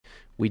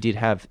we did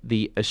have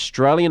the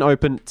Australian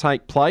Open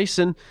take place.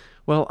 And,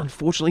 well,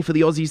 unfortunately for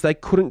the Aussies, they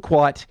couldn't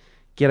quite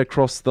get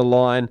across the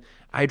line.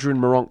 Adrian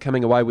Moronk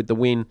coming away with the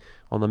win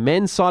on the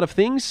men's side of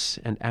things,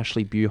 and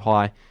Ashley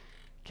Buhai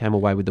came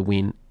away with the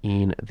win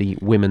in the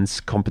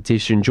women's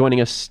competition. Joining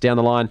us down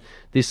the line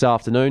this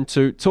afternoon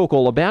to talk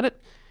all about it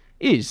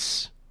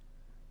is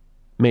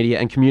Media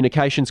and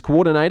Communications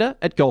Coordinator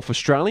at Golf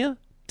Australia,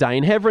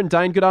 Dane Heverin.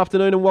 Dane, good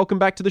afternoon and welcome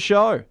back to the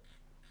show.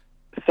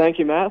 Thank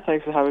you, Matt.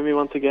 Thanks for having me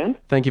once again.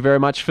 Thank you very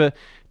much for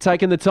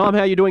taking the time.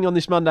 How are you doing on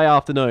this Monday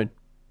afternoon?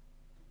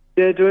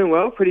 Yeah, doing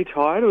well. Pretty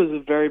tired. It was a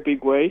very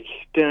big week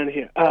down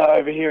here,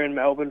 over here in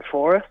Melbourne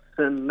for us,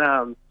 and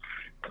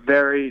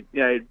very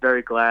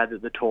glad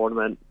that the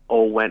tournament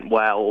all went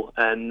well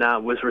and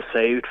was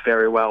received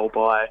very well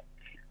by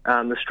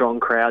the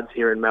strong crowds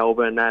here in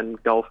Melbourne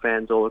and golf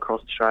fans all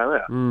across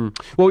Australia.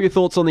 What were your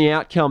thoughts on the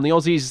outcome? The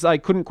Aussies, they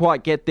couldn't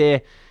quite get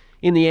there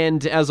in the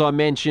end. As I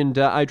mentioned,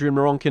 Adrian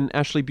Moronk and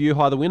Ashley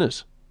Buhai, the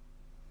winners.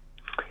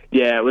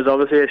 Yeah, it was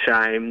obviously a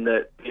shame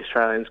that the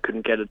Australians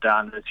couldn't get it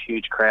done. There's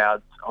huge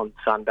crowds on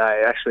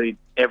Sunday. Actually,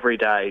 every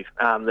day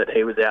that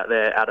he was out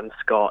there, Adam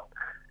Scott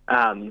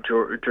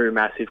drew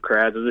massive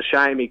crowds. It was a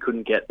shame he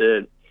couldn't get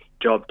the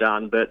job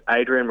done, but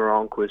Adrian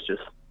Moronk was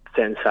just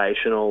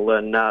sensational,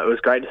 and it was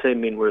great to see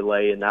Minwoo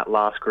Lee in that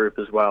last group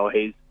as well.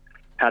 He's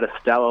had a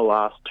stellar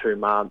last 2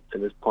 months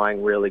and is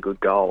playing really good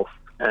golf.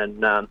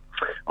 And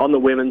on the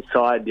women's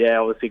side,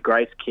 obviously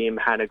Grace Kim,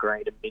 Hannah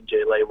Green and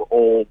Minjee Lee were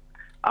all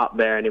up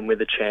there and in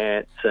with a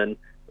chance, and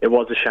it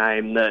was a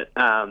shame that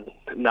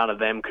none of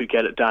them could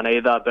get it done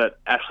either, but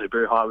Ashley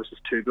Buhai was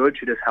just too good.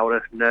 She just held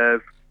her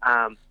nerve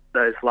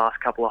those last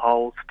couple of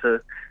holes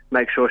to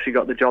make sure she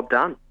got the job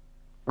done.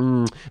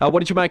 What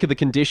did you make of the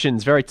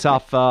conditions? Very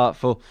tough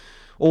for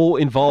all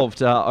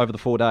involved over the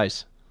 4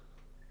 days.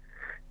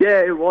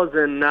 Yeah, it was,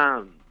 and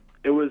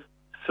it was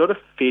sort of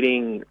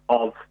fitting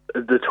of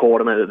the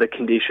tournament that the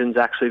conditions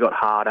actually got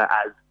harder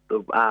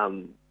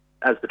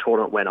as the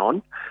tournament went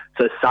on.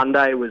 So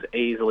Sunday was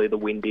easily the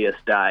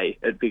windiest day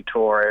at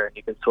Victoria, and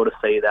you can sort of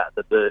see that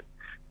the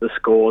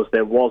scores,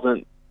 there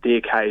wasn't the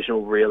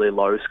occasional really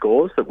low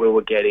scores that we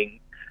were getting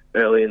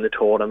early in the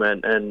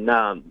tournament, and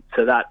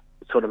so that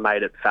sort of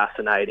made it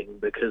fascinating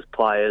because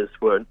players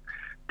were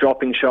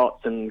dropping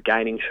shots and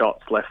gaining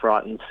shots left,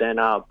 right and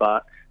centre.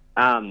 But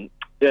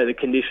the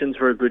conditions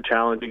were a good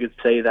challenge. You could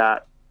see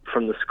that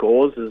from the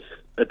scores as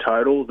a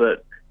total,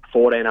 that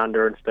 14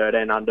 under and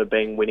 13 under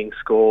being winning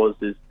scores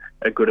is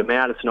a good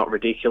amount. It's not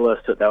ridiculous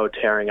that they were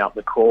tearing up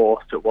the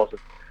course. It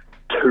wasn't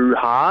too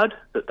hard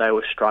that they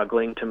were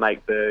struggling to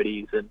make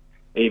birdies and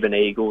even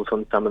eagles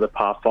on some of the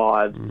par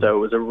fives. So it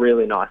was a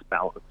really nice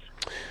balance.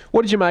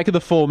 What did you make of the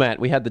format?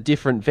 We had the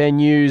different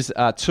venues,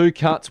 2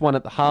 cuts, one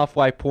at the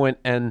halfway point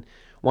and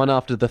one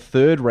after the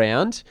third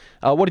round.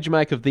 What did you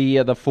make of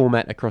the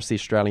format across the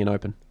Australian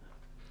Open?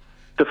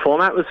 The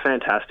format was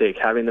fantastic.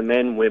 Having the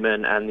men,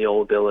 women and the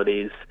all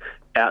abilities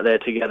out there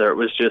together, it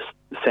was just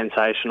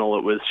sensational.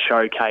 It was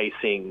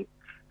showcasing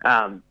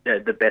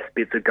the best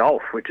bits of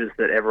golf, which is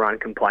that everyone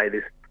can play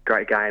this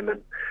great game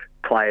and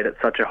play it at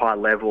such a high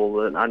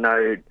level. And I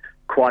know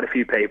quite a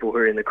few people who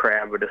are in the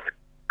crowd were just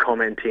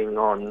commenting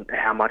on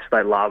how much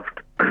they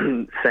loved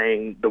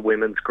seeing the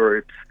women's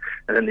groups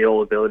and then the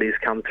all abilities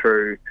come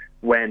through,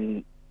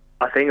 when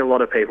I think a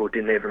lot of people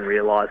didn't even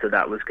realise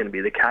that was going to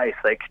be the case.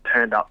 They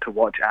turned up to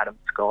watch Adam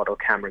Scott or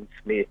Cameron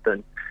Smith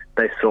and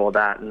they saw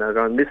that and they're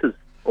going, this is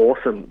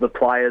awesome. The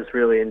players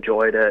really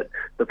enjoyed it.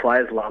 The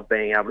players love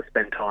being able to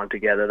spend time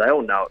together. They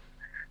all know it.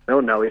 They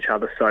all know each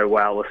other so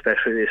well,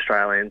 especially the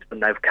Australians, when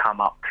they've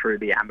come up through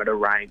the amateur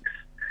ranks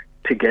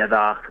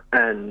together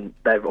and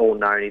they've all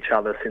known each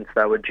other since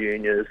they were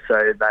juniors,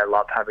 so they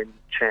love having the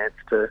chance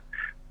to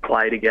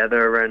play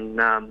together, and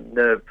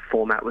the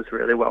format was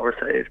really well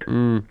received.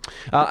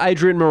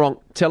 Adrian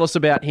Moronk, tell us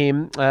about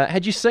him.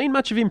 Had you seen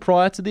much of him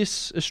prior to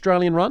this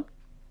Australian run?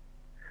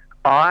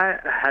 I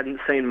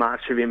hadn't seen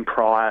much of him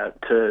prior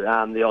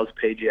to the Oz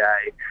PGA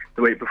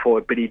the week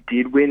before, but he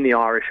did win the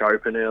Irish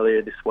Open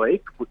earlier this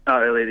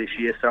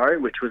year,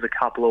 which was a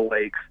couple of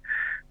weeks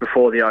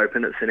before the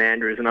Open at St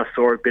Andrews, and I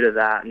saw a bit of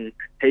that, and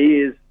he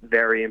is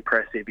very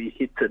impressive. He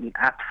hits it an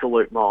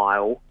absolute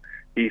mile.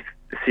 He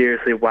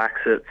seriously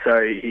whacks it,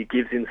 so he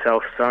gives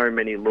himself so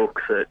many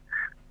looks at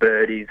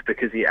birdies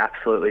because he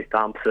absolutely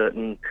thumps it.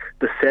 And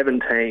the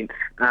 17th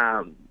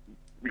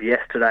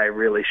yesterday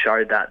really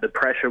showed that. The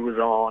pressure was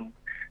on.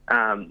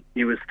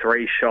 He was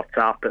 3 shots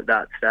up at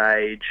that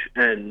stage,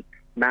 and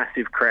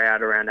massive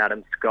crowd around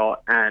Adam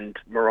Scott, and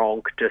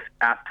Moronk just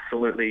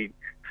absolutely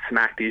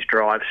smacked his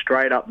drive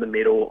straight up the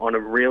middle on a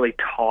really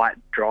tight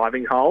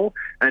driving hole,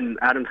 and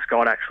Adam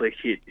Scott actually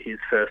hit his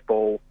first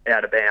ball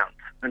out of bounds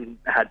and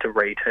had to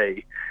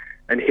re-tee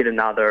and hit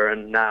another,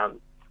 and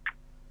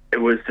it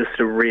was just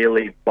a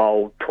really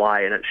bold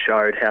play, and it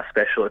showed how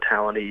special a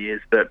talent he is.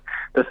 But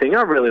the thing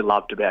I really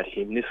loved about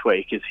him this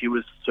week is he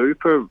was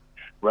super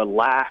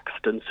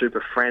relaxed and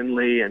super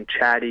friendly and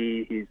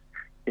chatty.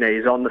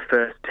 He's on the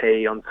first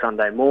tee on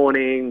Sunday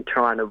morning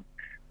trying to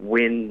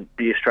win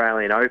the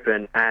Australian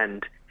Open,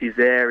 and he's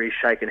there, he's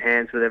shaking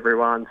hands with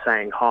everyone,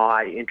 saying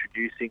hi,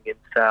 introducing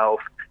himself.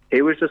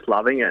 He was just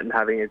loving it and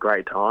having a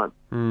great time.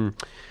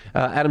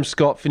 Adam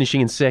Scott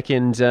finishing in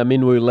second,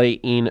 Minwoo Lee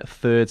in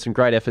third. Some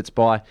great efforts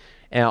by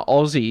our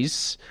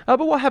Aussies. But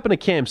what happened to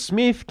Cam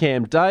Smith,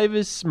 Cam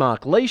Davis,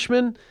 Mark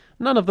Leishman?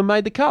 None of them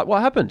made the cut.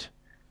 What happened?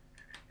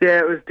 Yeah,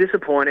 it was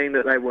disappointing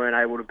that they weren't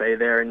able to be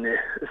there in the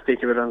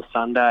thick of it on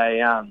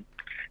Sunday.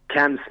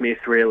 Cam Smith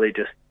really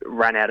just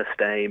ran out of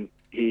steam.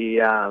 He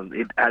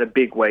had a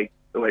big week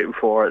the week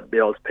before at the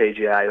Oz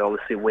PGA,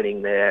 obviously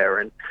winning there,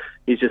 and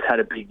he's just had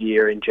a big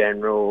year in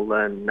general.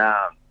 And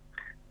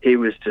he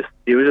was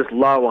just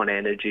low on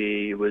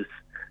energy. He was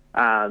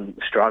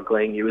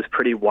struggling. He was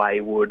pretty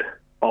wayward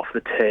off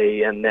the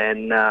tee, and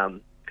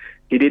then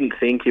he didn't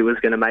think he was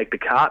going to make the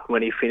cut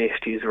when he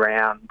finished his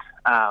round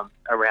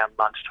around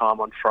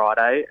lunchtime on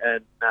Friday,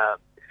 and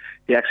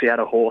he actually had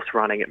a horse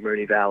running at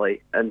Moonee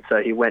Valley, and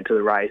so he went to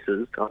the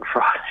races on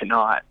Friday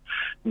night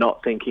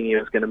not thinking he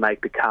was going to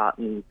make the cut,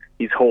 and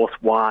his horse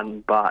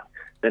won, but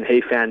then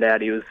he found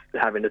out he was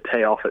having to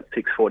tee off at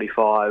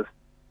 6:45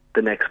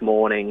 the next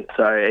morning,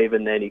 so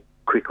even then he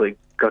quickly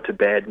got to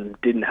bed and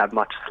didn't have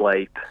much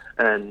sleep,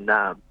 and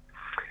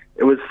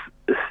it was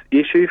an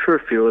issue for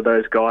a few of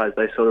those guys.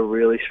 They sort of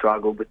really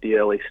struggled with the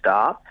early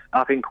starts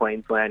up in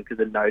Queensland because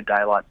of no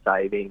daylight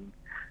saving.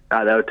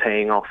 They were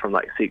teeing off from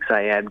like 6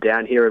 a.m.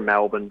 down here in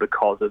Melbourne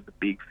because of the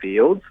big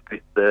fields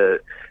with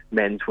the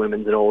men's,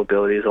 women's and all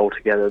abilities all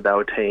together. They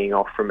were teeing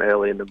off from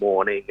early in the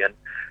morning. And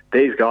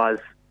these guys,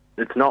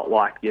 it's not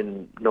like your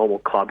normal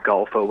club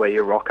golfer where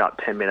you rock up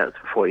 10 minutes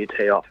before you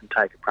tee off and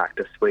take a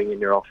practice swing and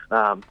you're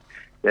off.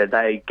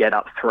 They get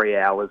up 3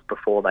 hours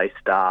before they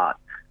start.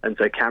 And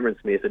so Cameron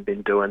Smith had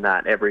been doing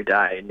that every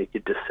day, and you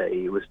could just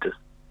see he was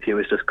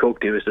just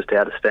cooked. He was just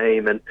out of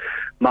steam. And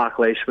Mark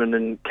Leishman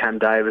and Cam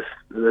Davis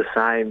the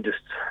same, just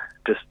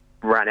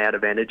ran out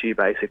of energy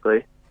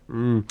basically.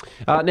 Now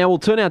we'll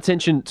turn our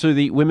attention to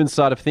the women's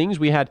side of things.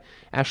 We had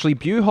Ashley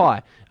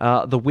Buhai,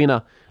 the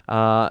winner,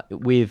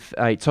 with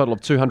a total of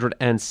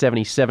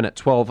 277 at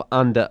 12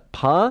 under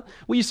par.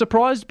 Were you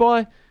surprised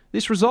by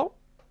this result?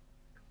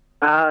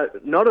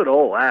 Not at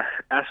all.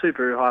 Ashley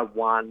Buhai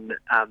won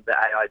the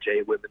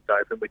AIG Women's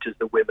Open, which is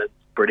the Women's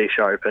British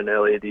Open,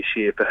 earlier this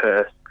year for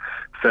her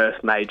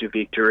first major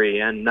victory.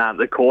 And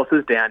the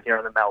courses down here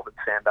on the Melbourne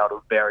Sandbelt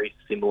are very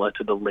similar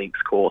to the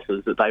links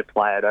courses that they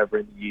play at over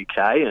in the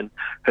UK. And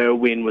her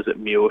win was at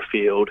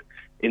Muirfield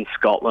in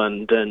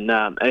Scotland. And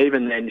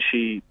even then,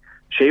 she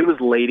was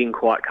leading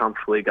quite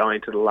comfortably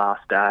going to the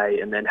last day,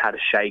 and then had a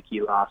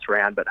shaky last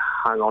round, but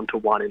hung on to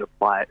win in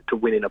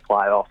a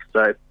playoff.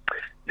 So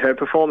her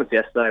performance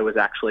yesterday was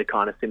actually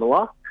kind of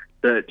similar.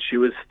 That she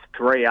was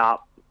 3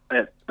 up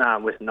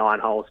with 9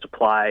 holes to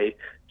play.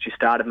 She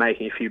started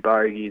making a few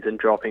bogeys and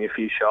dropping a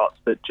few shots,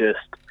 but just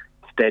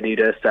steadied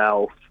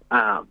herself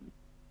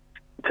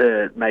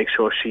to make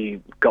sure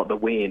she got the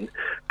win.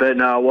 But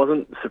no, I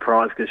wasn't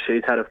surprised because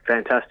she's had a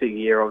fantastic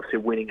year, obviously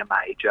winning a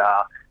major.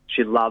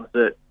 She loves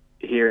it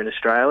here in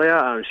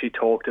Australia. She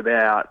talked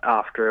about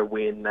after a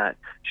win that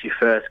she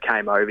first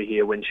came over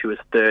here when she was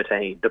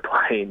 13 to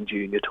play in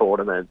junior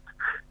tournaments,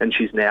 and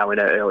she's now in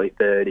her early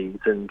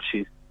 30s, and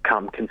she's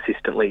come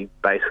consistently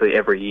basically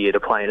every year to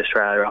play in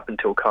Australia up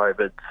until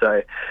COVID.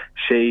 So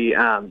she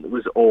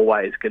was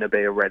always going to be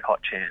a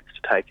red-hot chance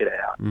to take it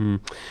out.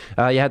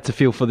 You had to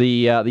feel for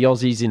the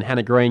Aussies in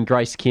Hannah Green,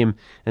 Grace Kim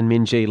and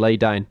Minjee Lee,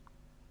 Dane.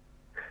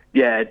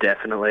 Yeah,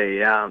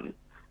 definitely.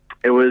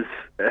 It was,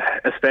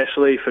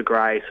 especially for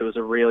Grace, it was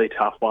a really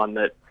tough one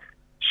that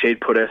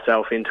she'd put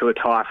herself into a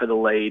tie for the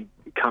lead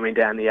coming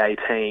down the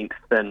 18th,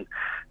 and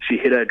she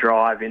hit her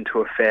drive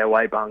into a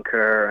fairway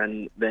bunker,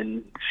 and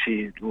then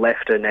she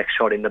left her next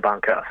shot in the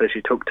bunker. So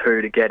she took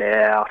 2 to get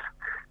out.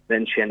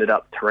 Then she ended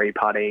up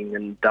 3-putting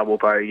and double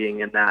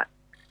bogeying, and that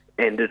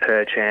ended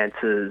her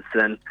chances.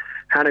 And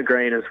Hannah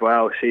Green as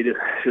well, she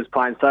was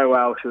playing so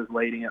well. She was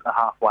leading at the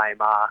halfway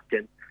mark,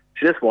 and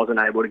she just wasn't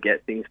able to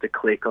get things to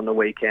click on the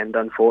weekend,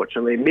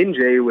 unfortunately.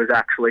 Minjee was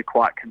actually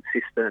quite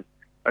consistent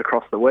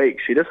across the week.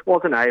 She just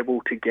wasn't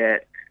able to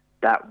get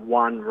that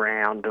one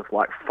round of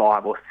like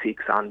 5 or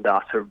 6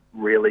 under to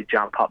really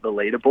jump up the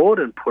leaderboard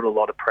and put a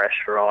lot of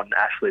pressure on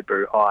Ashley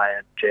Buhai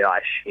and G.I.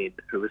 Shin,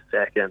 who was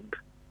second.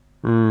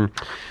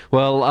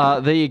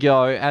 Well, there you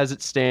go. As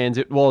it stands,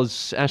 it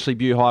was Ashley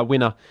Buhai,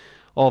 winner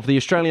of the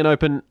Australian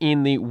Open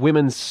in the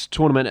women's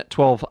tournament at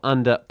 12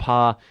 under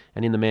par,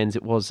 and in the men's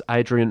it was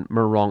Adrian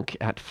Moronk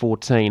at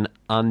 14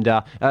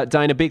 under.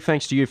 Dane, a big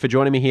thanks to you for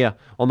joining me here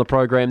on the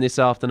program this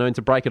afternoon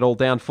to break it all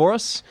down for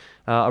us.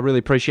 I really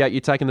appreciate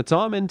you taking the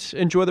time, and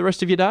enjoy the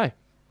rest of your day.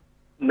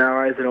 No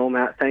worries at all,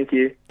 Matt. Thank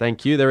you.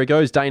 Thank you. There he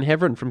goes, Dane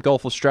Heverin from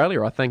Golf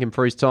Australia. I thank him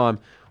for his time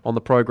on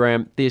the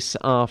program this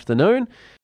afternoon.